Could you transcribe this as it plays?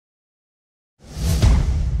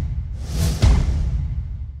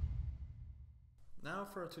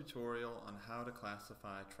for a tutorial on how to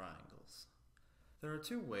classify triangles. There are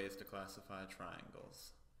two ways to classify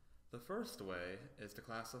triangles. The first way is to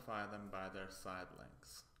classify them by their side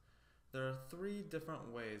lengths. There are three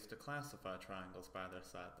different ways to classify triangles by their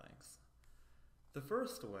side lengths. The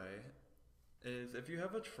first way is if you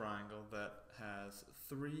have a triangle that has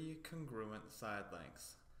three congruent side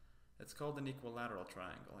lengths. It's called an equilateral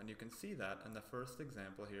triangle, and you can see that in the first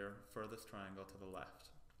example here, furthest triangle to the left.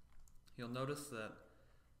 You'll notice that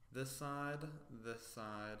this side,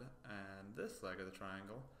 and this leg of the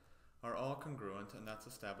triangle are all congruent, and that's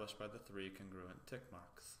established by the three congruent tick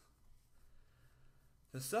marks.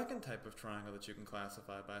 The second type of triangle that you can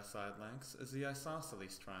classify by side lengths is the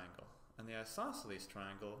isosceles triangle. And the isosceles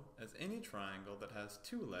triangle is any triangle that has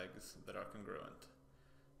two legs that are congruent.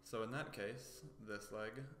 So in that case, this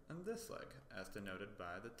leg and this leg, as denoted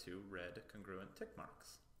by the two red congruent tick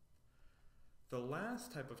marks. The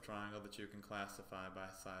last type of triangle that you can classify by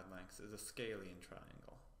side lengths is a scalene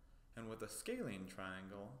triangle. And with a scalene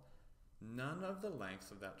triangle, none of the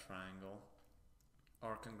lengths of that triangle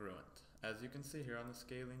are congruent. As you can see here on the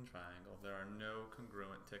scalene triangle, there are no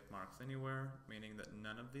congruent tick marks anywhere, meaning that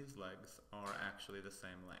none of these legs are actually the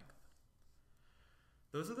same length.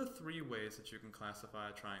 Those are the three ways that you can classify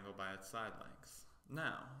a triangle by its side lengths.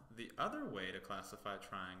 Now, the other way to classify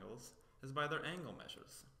triangles is by their angle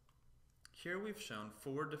measures. Here we've shown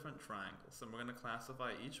four different triangles, and we're going to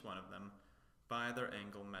classify each one of them by their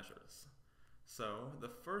angle measures. So, the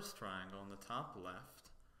first triangle on the top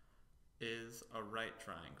left is a right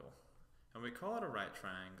triangle. And we call it a right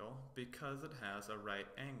triangle because it has a right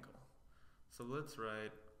angle. So let's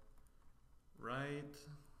write right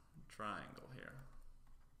triangle here.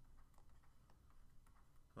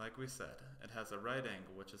 Like we said, it has a right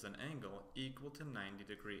angle, which is an angle equal to 90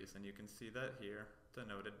 degrees. And you can see that here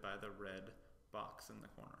denoted by the red box in the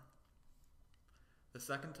corner. The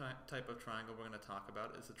second type of triangle we're going to talk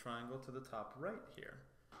about is the triangle to the top right here.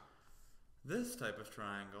 This type of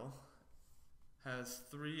triangle has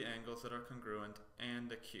three angles that are congruent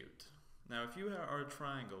and acute. Now, if you are a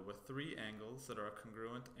triangle with three angles that are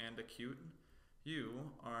congruent and acute,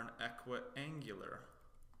 you are an equiangular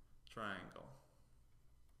triangle.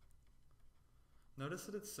 Notice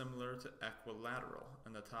that it's similar to equilateral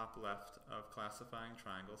in the top left of classifying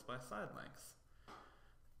triangles by side lengths.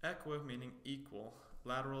 Equi meaning equal,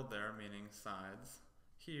 lateral there meaning sides.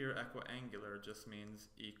 Here, equiangular just means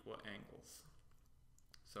equal angles.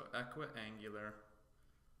 So equiangular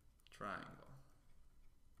triangle.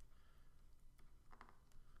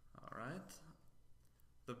 All right.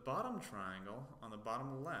 The bottom triangle on the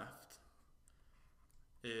bottom left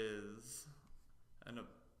is an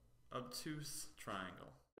obtuse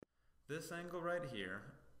triangle. This angle right here,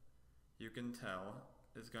 you can tell,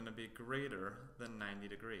 is going to be greater than 90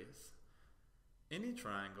 degrees. Any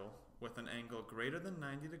triangle with an angle greater than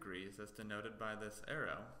 90 degrees, as denoted by this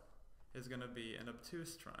arrow, is going to be an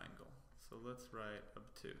obtuse triangle. So let's write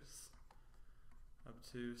obtuse.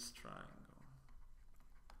 Obtuse triangle.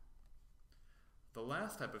 The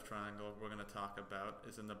last type of triangle we're going to talk about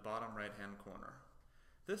is in the bottom right-hand corner.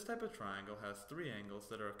 This type of triangle has three angles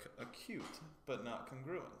that are acute but not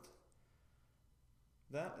congruent.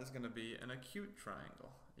 That is going to be an acute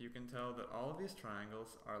triangle. You can tell that all of these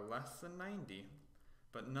triangles are less than 90,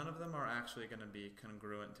 but none of them are actually going to be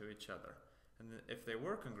congruent to each other. And if they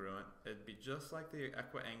were congruent, it'd be just like the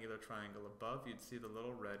equiangular triangle above. You'd see the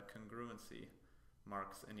little red congruency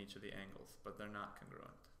marks in each of the angles, but they're not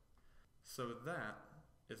congruent. So that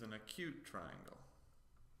is an acute triangle.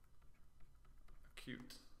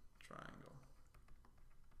 Acute triangle.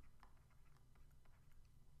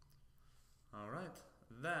 All right,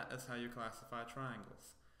 that is how you classify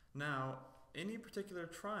triangles. Now, any particular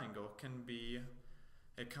triangle can be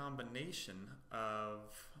a combination of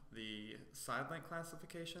the side length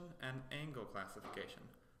classification and angle classification.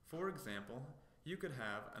 For example, you could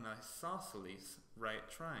have an isosceles right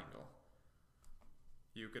triangle.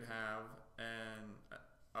 You could have an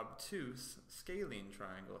obtuse scalene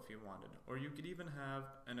triangle if you wanted, or you could even have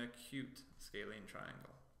an acute scalene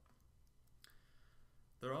triangle.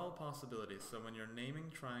 They're all possibilities, so when you're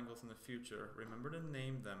naming triangles in the future, remember to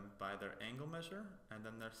name them by their angle measure and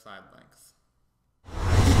then their side lengths.